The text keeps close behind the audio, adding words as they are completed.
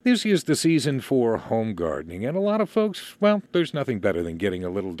This is the season for home gardening, and a lot of folks, well, there's nothing better than getting a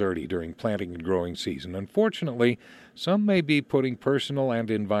little dirty during planting and growing season. Unfortunately, some may be putting personal and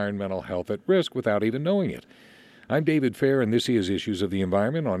environmental health at risk without even knowing it. I'm David Fair, and this is Issues of the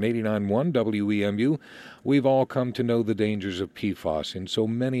Environment on 89.1 WEMU. We've all come to know the dangers of PFAS in so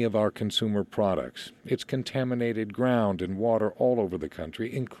many of our consumer products. It's contaminated ground and water all over the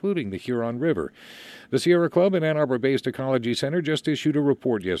country, including the Huron River. The Sierra Club and Ann Arbor-based Ecology Center just issued a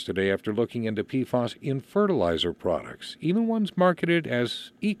report yesterday after looking into PFAS in fertilizer products, even ones marketed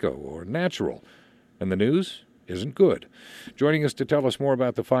as eco or natural. And the news isn't good. Joining us to tell us more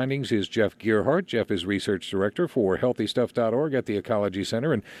about the findings is Jeff Gearhart. Jeff is Research Director for HealthyStuff.org at the Ecology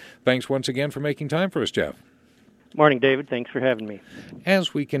Center. And thanks once again for making time for us, Jeff. Morning, David. Thanks for having me.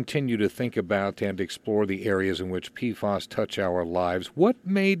 As we continue to think about and explore the areas in which PFAS touch our lives, what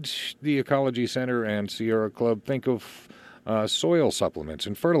made the Ecology Center and Sierra Club think of soil supplements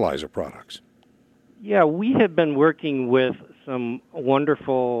and fertilizer products? Yeah, we have been working with some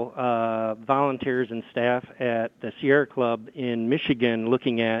wonderful volunteers and staff at the Sierra Club in Michigan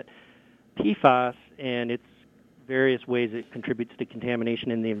looking at PFAS and its various ways it contributes to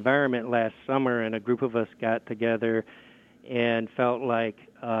contamination in the environment last summer, and a group of us got together and felt like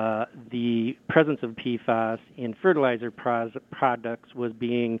the presence of PFAS in fertilizer products was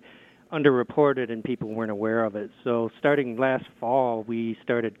being underreported and people weren't aware of it. So starting last fall, we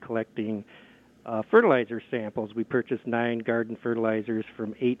started collecting fertilizer samples. We purchased 9 garden fertilizers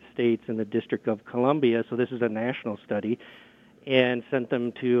from 8 states in the District of Columbia, so this is a national study, and sent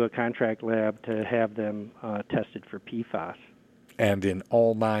them to a contract lab to have them tested for PFAS. And in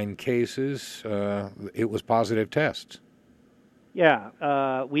all 9 cases, it was positive tests.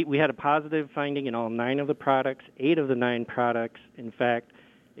 Yeah, we had a positive finding in all 9 of the products. 8 of the 9 products, in fact,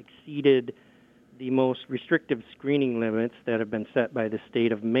 exceeded the most restrictive screening limits that have been set by the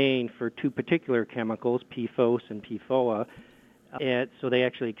state of Maine for 2 particular chemicals, PFOS and PFOA. And so they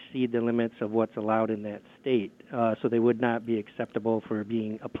actually exceed the limits of what's allowed in that state. So they would not be acceptable for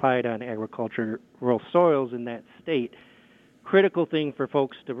being applied on agricultural soils in that state. Critical thing for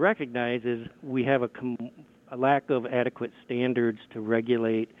folks to recognize is we have a lack of adequate standards to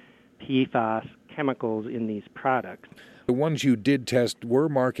regulate PFAS chemicals in these products. The ones you did test were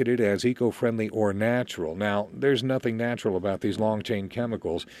marketed as eco-friendly or natural. Now, there's nothing natural about these long-chain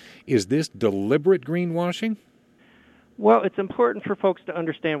chemicals. Is this deliberate greenwashing? Well, it's important for folks to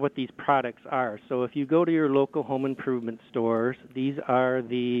understand what these products are. So if you go to your local home improvement stores, these are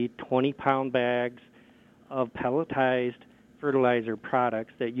the 20-pound bags of pelletized fertilizer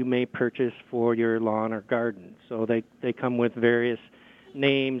products that you may purchase for your lawn or garden. So they come with various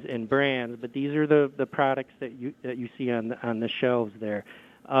names and brands, but these are the products that you see on the shelves there,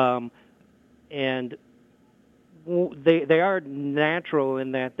 and they are natural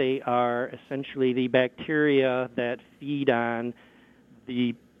in that they are essentially the bacteria that feed on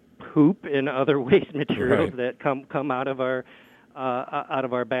the poop and other waste materials that come out of our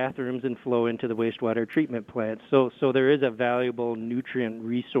bathrooms and flow into the wastewater treatment plants. So there is a valuable nutrient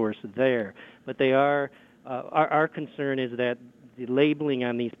resource there, but they are our concern is that the labeling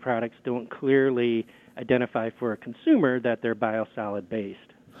on these products don't clearly identify for a consumer that they're biosolid based.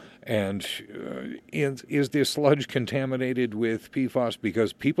 And is this sludge contaminated with PFAS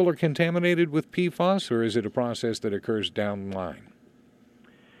because people are contaminated with PFAS, or is it a process that occurs down the line?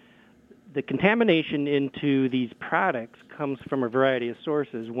 The contamination into these products comes from a variety of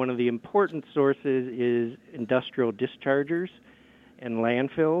sources. One of the important sources is industrial dischargers and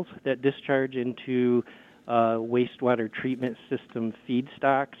landfills that discharge into wastewater treatment system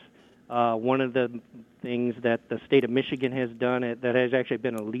feedstocks. One of the things that the state of Michigan has done that has actually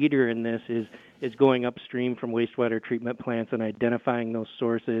been a leader in this is going upstream from wastewater treatment plants and identifying those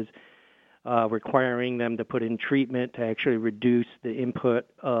sources, requiring them to put in treatment to actually reduce the input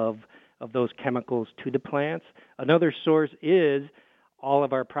of those chemicals to the plants. Another source is all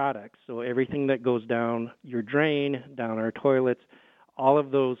of our products. So everything that goes down your drain, down our toilets, all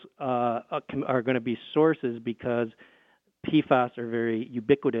of those are going to be sources because PFAS are very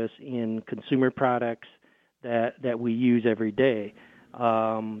ubiquitous in consumer products that we use every day.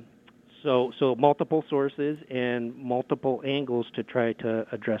 So multiple sources and multiple angles to try to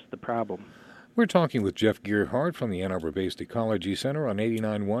address the problem. We're talking with Jeff Gearhart from the Ann Arbor-based Ecology Center on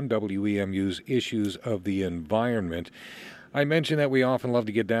 89.1 WEMU's Issues of the Environment. I mentioned that we often love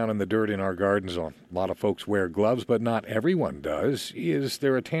to get down in the dirt in our gardens. A lot of folks wear gloves, but not everyone does. Is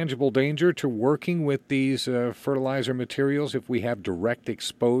there a tangible danger to working with these fertilizer materials if we have direct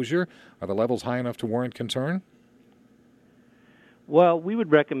exposure? Are the levels high enough to warrant concern? Well, we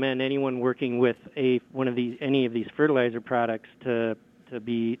would recommend anyone working with any of these fertilizer products to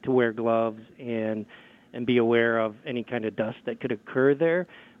to wear gloves and be aware of any kind of dust that could occur there.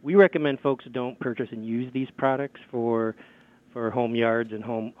 We recommend folks don't purchase and use these products for home yards and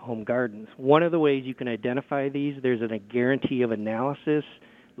home gardens. One of the ways you can identify these, there's a guarantee of analysis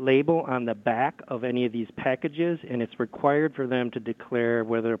label on the back of any of these packages, and it's required for them to declare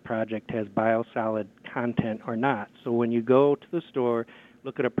whether a project has biosolid content or not. So when you go to the store,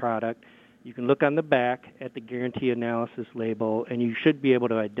 look at a product, you can look on the back at the guarantee analysis label, and you should be able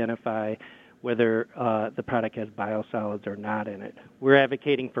to identify whether the product has biosolids or not in it. We're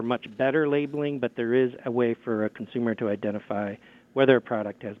advocating for much better labeling, but there is a way for a consumer to identify whether a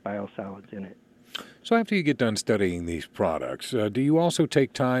product has biosolids in it. So after you get done studying these products, do you also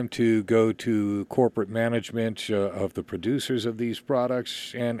take time to go to corporate management of the producers of these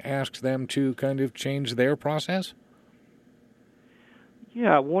products and ask them to kind of change their process?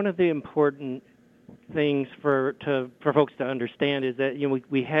 Yeah, one of the important things for folks to understand is that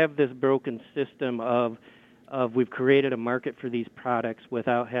we have this broken system of we've created a market for these products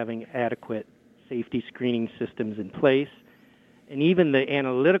without having adequate safety screening systems in place, and even the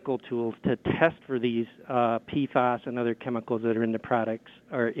analytical tools to test for these PFAS and other chemicals that are in the products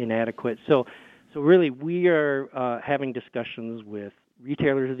are inadequate. So really we are having discussions with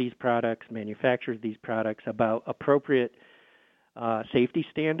retailers of these products, manufacturers of these products about appropriate safety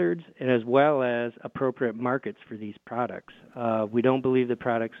standards, and as well as appropriate markets for these products. We don't believe the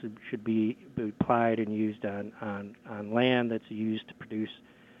products should be applied and used on land that's used to produce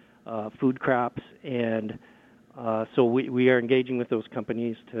food crops, and so we are engaging with those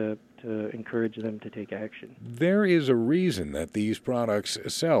companies to encourage them to take action. There is a reason that these products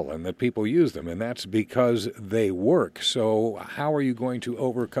sell and that people use them, and that's because they work. So how are you going to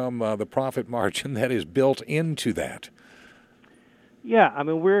overcome the profit margin that is built into that? Yeah, I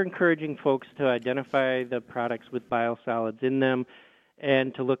mean, we're encouraging folks to identify the products with biosolids in them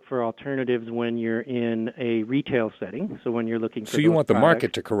and to look for alternatives when you're in a retail setting. So when you're looking for So you want the products,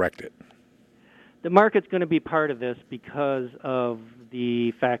 market to correct it? The market's going to be part of this because of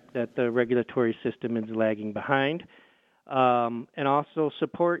the fact that the regulatory system is lagging behind, and also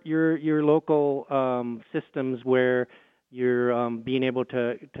support your local systems where you're being able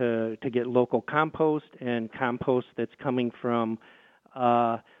to get local compost and compost that's coming from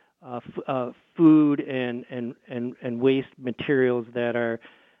food and waste materials that are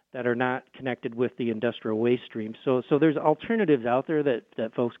not connected with the industrial waste stream. So there's alternatives out there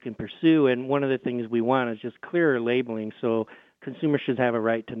that folks can pursue, and one of the things we want is just clearer labeling, so consumers should have a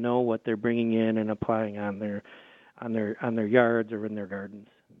right to know what they're bringing in and applying on their yards or in their gardens.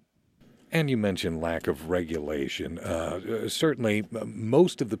 And you mentioned lack of regulation. Certainly,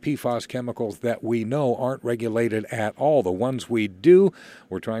 most of the PFAS chemicals that we know aren't regulated at all. The ones we do,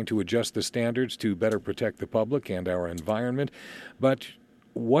 we're trying to adjust the standards to better protect the public and our environment. But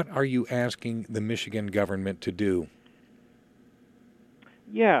what are you asking the Michigan government to do?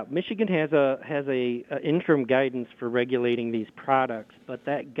 Yeah, Michigan has a interim guidance for regulating these products, but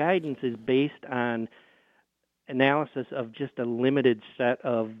that guidance is based on analysis of just a limited set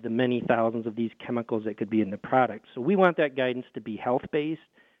of the many thousands of these chemicals that could be in the product. So we want that guidance to be health-based,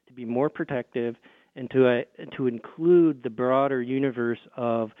 to be more protective, and to include the broader universe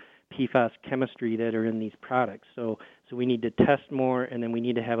of PFAS chemistry that are in these products. So we need to test more, and then we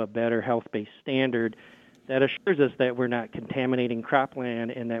need to have a better health-based standard that assures us that we're not contaminating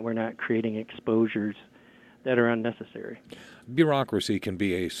cropland and that we're not creating exposures that are unnecessary. Bureaucracy can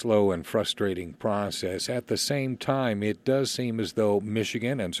be a slow and frustrating process. At the same time, it does seem as though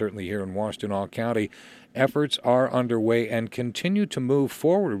Michigan, and certainly here in Washtenaw County, efforts are underway and continue to move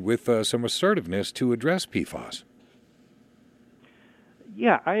forward with some assertiveness to address PFAS.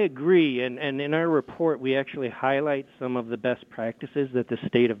 Yeah, I agree. And in our report, we actually highlight some of the best practices that the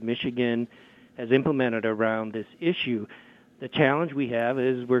state of Michigan has implemented around this issue. The challenge we have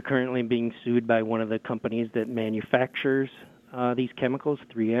is we're currently being sued by one of the companies that manufactures these chemicals.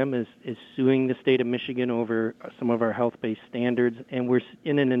 3M is suing the state of Michigan over some of our health-based standards, and we're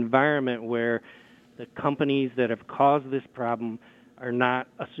in an environment where the companies that have caused this problem are not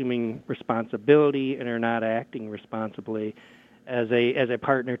assuming responsibility and are not acting responsibly as a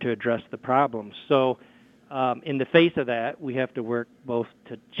partner to address the problem. So in the face of that, we have to work both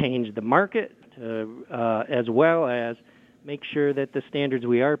to change the market as well as make sure that the standards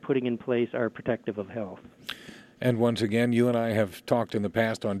we are putting in place are protective of health. And once again, you and I have talked in the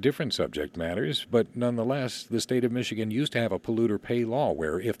past on different subject matters, but nonetheless, the state of Michigan used to have a polluter pay law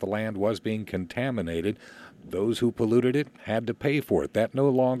where if the land was being contaminated, those who polluted it had to pay for it. That no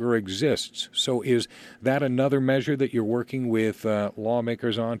longer exists. So is that another measure that you're working with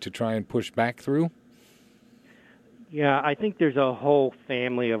lawmakers on to try and push back through? Yeah, I think there's a whole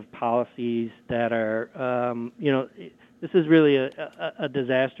family of policies that are, this is really a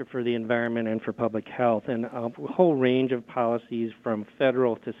disaster for the environment and for public health, and a whole range of policies from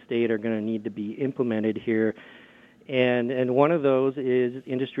federal to state are going to need to be implemented here. And one of those is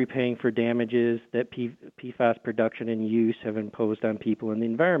industry paying for damages that PFAS production and use have imposed on people and the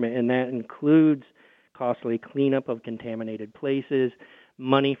environment, and that includes costly cleanup of contaminated places,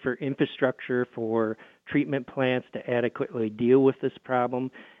 money for infrastructure for treatment plants to adequately deal with this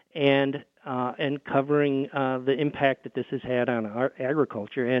problem, and covering the impact that this has had on our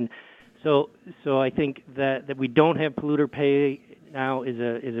agriculture. And so I think that we don't have polluter pay now is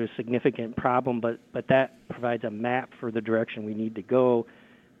a significant problem, but that provides a map for the direction we need to go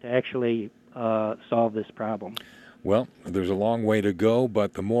to actually solve this problem. Well, there's a long way to go,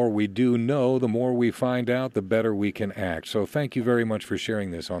 but the more we do know, the more we find out, the better we can act. So thank you very much for sharing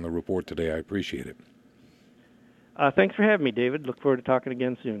this on the report today. I appreciate it. Thanks for having me, David. Look forward to talking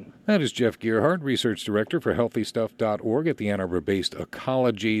again soon. That is Jeff Gearhart, Research Director for HealthyStuff.org at the Ann Arbor-based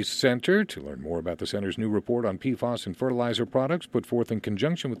Ecology Center. To learn more about the center's new report on PFAS and fertilizer products put forth in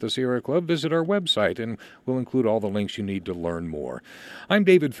conjunction with the Sierra Club, visit our website, and we'll include all the links you need to learn more. I'm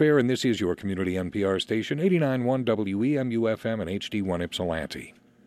David Fair, and this is your community NPR station, 89.1 WEMU-FM and HD1 Ypsilanti.